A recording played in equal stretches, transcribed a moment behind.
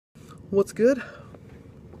What's good?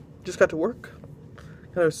 Just got to work.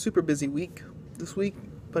 Got a super busy week this week.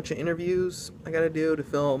 Bunch of interviews I gotta do to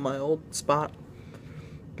fill my old spot.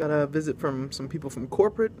 Got a visit from some people from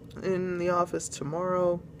corporate in the office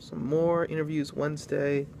tomorrow. Some more interviews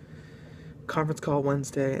Wednesday. Conference call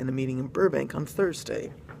Wednesday, and a meeting in Burbank on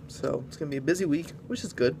Thursday. So it's gonna be a busy week, which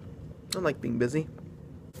is good. I like being busy.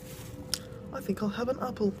 I think I'll have an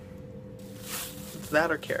apple. It's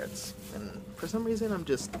that or carrots. And for some reason I'm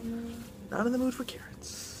just not in the mood for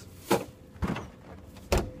carrots.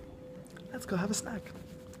 Let's go have a snack.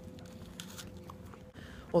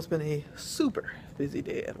 Well, it's been a super busy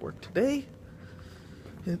day at work today.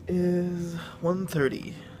 It is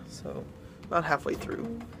 1:30, so about halfway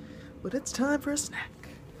through. But it's time for a snack.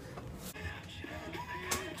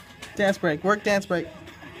 Dance break, work dance break.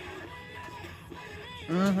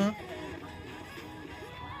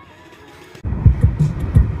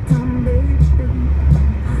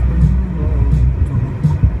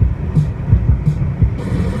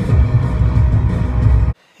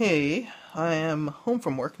 Hey, I am home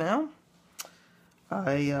from work now.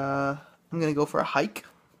 I'm gonna go for a hike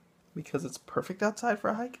because it's perfect outside for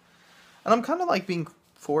a hike. And I'm kind of like being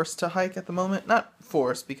forced to hike at the moment. Not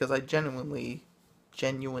forced because I genuinely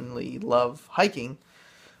love hiking,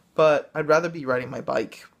 but I'd rather be riding my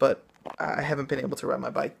bike. But I haven't been able to ride my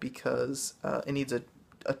bike because it needs a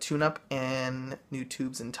tune-up and new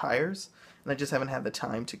tubes and tires. And I just haven't had the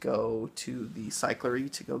time to go to the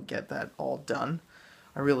cyclery to go get that all done.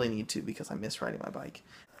 I really need to because I miss riding my bike.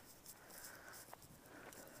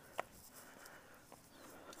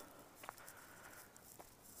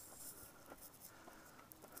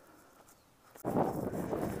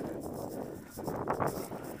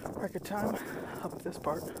 Record time up this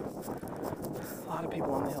part. A lot of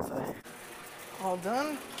people on the hill today. All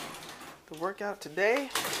done. The workout today.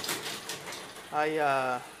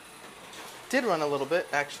 I did run a little bit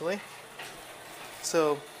actually,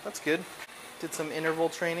 so that's good. Did some interval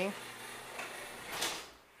training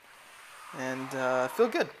and feel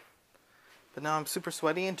good. But now I'm super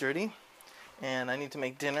sweaty and dirty, and I need to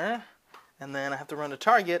make dinner, and then I have to run to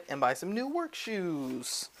Target and buy some new work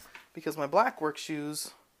shoes because my black work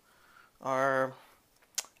shoes are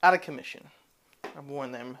out of commission. I've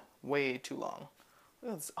worn them way too long.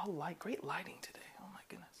 Look at this, great lighting today. Oh my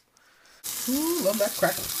goodness. Ooh, love that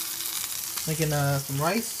crack. Making some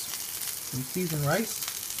rice, some seasoned rice,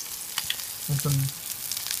 and some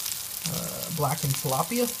blackened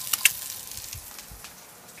tilapia.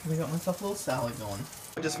 I got myself a little salad going.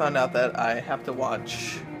 I just found out that I have to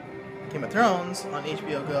watch Game of Thrones on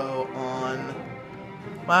HBO Go on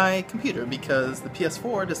my computer because the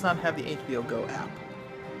PS4 does not have the HBO Go app.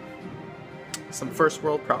 Some first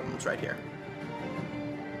world problems right here.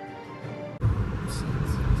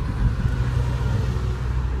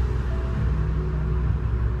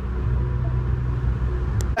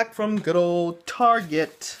 Back from good old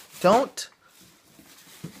Target. Don't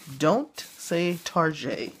say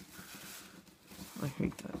Target. I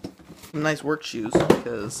hate that. Some nice work shoes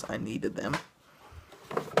because I needed them.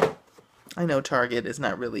 I know Target is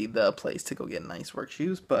not really the place to go get nice work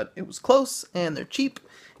shoes, but it was close and they're cheap,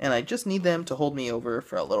 and I just need them to hold me over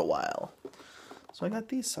for a little while. So I got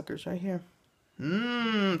these suckers right here.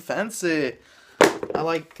 Fancy. I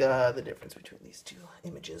like the difference between these two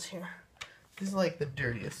images here. This is like the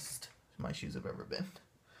dirtiest my shoes have ever been.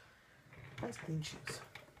 Nice clean shoes.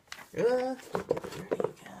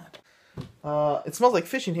 It smells like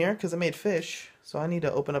fish in here because I made fish, so I need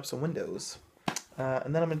to open up some windows.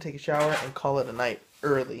 And then I'm going to take a shower and call it a night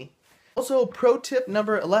early. Also, pro tip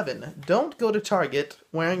number 11. Don't go to Target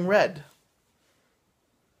wearing red.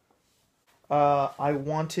 I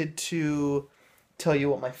wanted to tell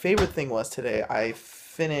you what my favorite thing was today. I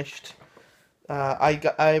finished...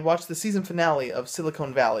 I watched the season finale of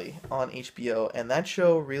Silicon Valley on HBO, and that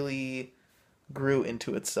show really grew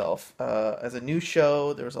into itself. As a new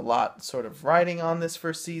show, there was a lot sort of riding on this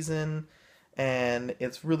first season, and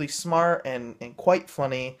it's really smart and quite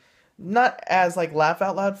funny. Not as like laugh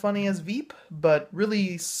out loud funny as Veep, but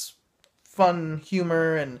really fun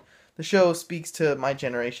humor, and the show speaks to my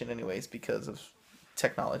generation anyways because of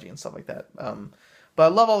technology and stuff like that. But I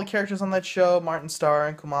love all the characters on that show, Martin Starr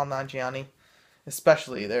and Kumail Nanjiani.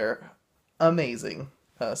 Especially, they're amazing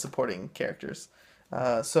supporting characters.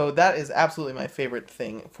 So that is absolutely my favorite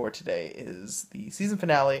thing for today is the season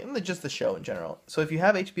finale and just the show in general. So if you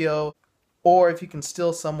have HBO, or if you can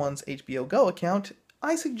steal someone's HBO Go account,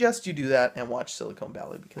 I suggest you do that and watch Silicon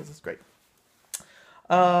Valley because it's great.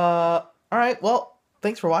 Alright, well,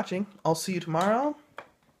 thanks for watching. I'll see you tomorrow.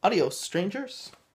 Adios, strangers.